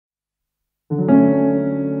It's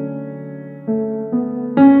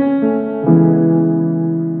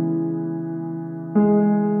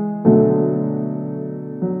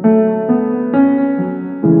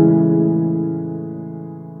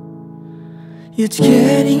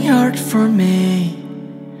getting hard for me,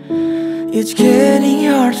 it's getting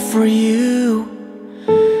hard for you.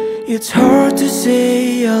 It's hard to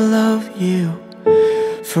say I love you.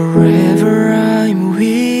 Forever I'm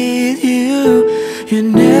with you. You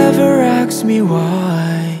never ask me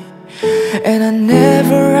why, and I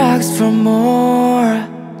never asked for more.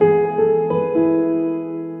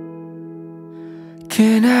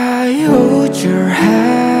 Can I hold your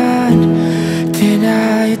hand? Can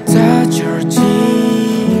I touch your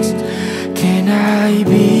cheeks? Can I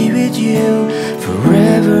be with you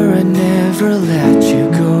forever and never let you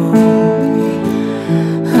go?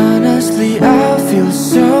 Honestly, I feel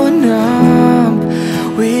so numb.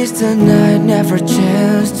 Wish the night never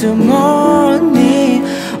changed to morning.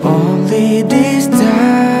 Only this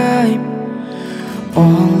time,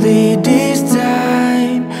 only this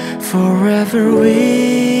time, forever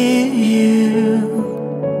with you.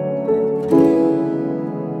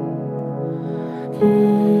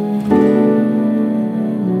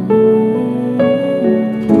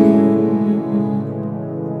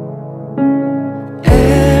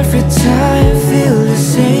 Every time I feel the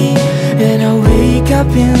same, and I wake up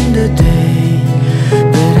in the day,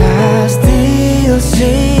 but I still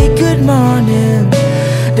say good morning,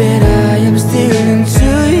 that I am still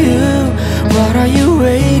into you. What are you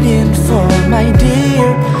waiting for, my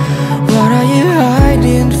dear? What are you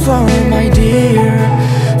hiding for, my dear?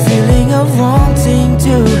 Feeling of wanting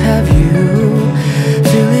to have you,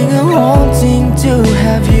 feeling of wanting to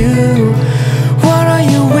have you. What are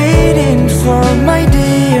you waiting for, my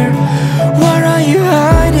dear? What are you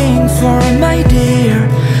hiding for, my dear?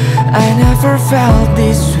 I never felt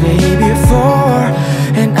this way before,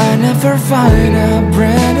 and I never find a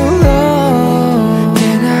brand new love.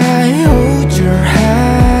 Can I hold your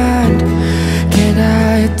hand? Can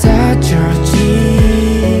I touch your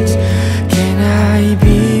cheeks? Can I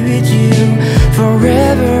be with you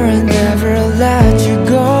forever and never let you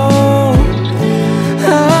go?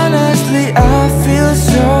 Honestly, I feel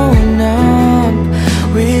so numb.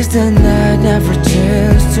 Wish the night never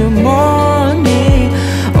changed to morning.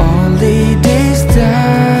 Only this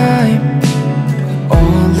time,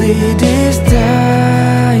 only this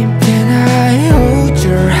time. Can I hold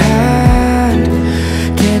your hand?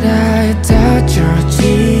 Can I touch your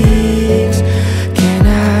cheeks? Can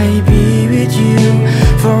I be with you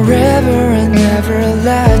forever and never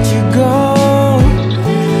let you go?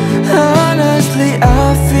 Honestly,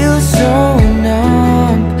 I feel so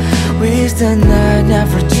numb. Wish the night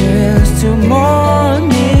never changed to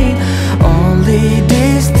morning. Only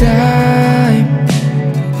this time,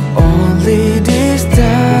 only this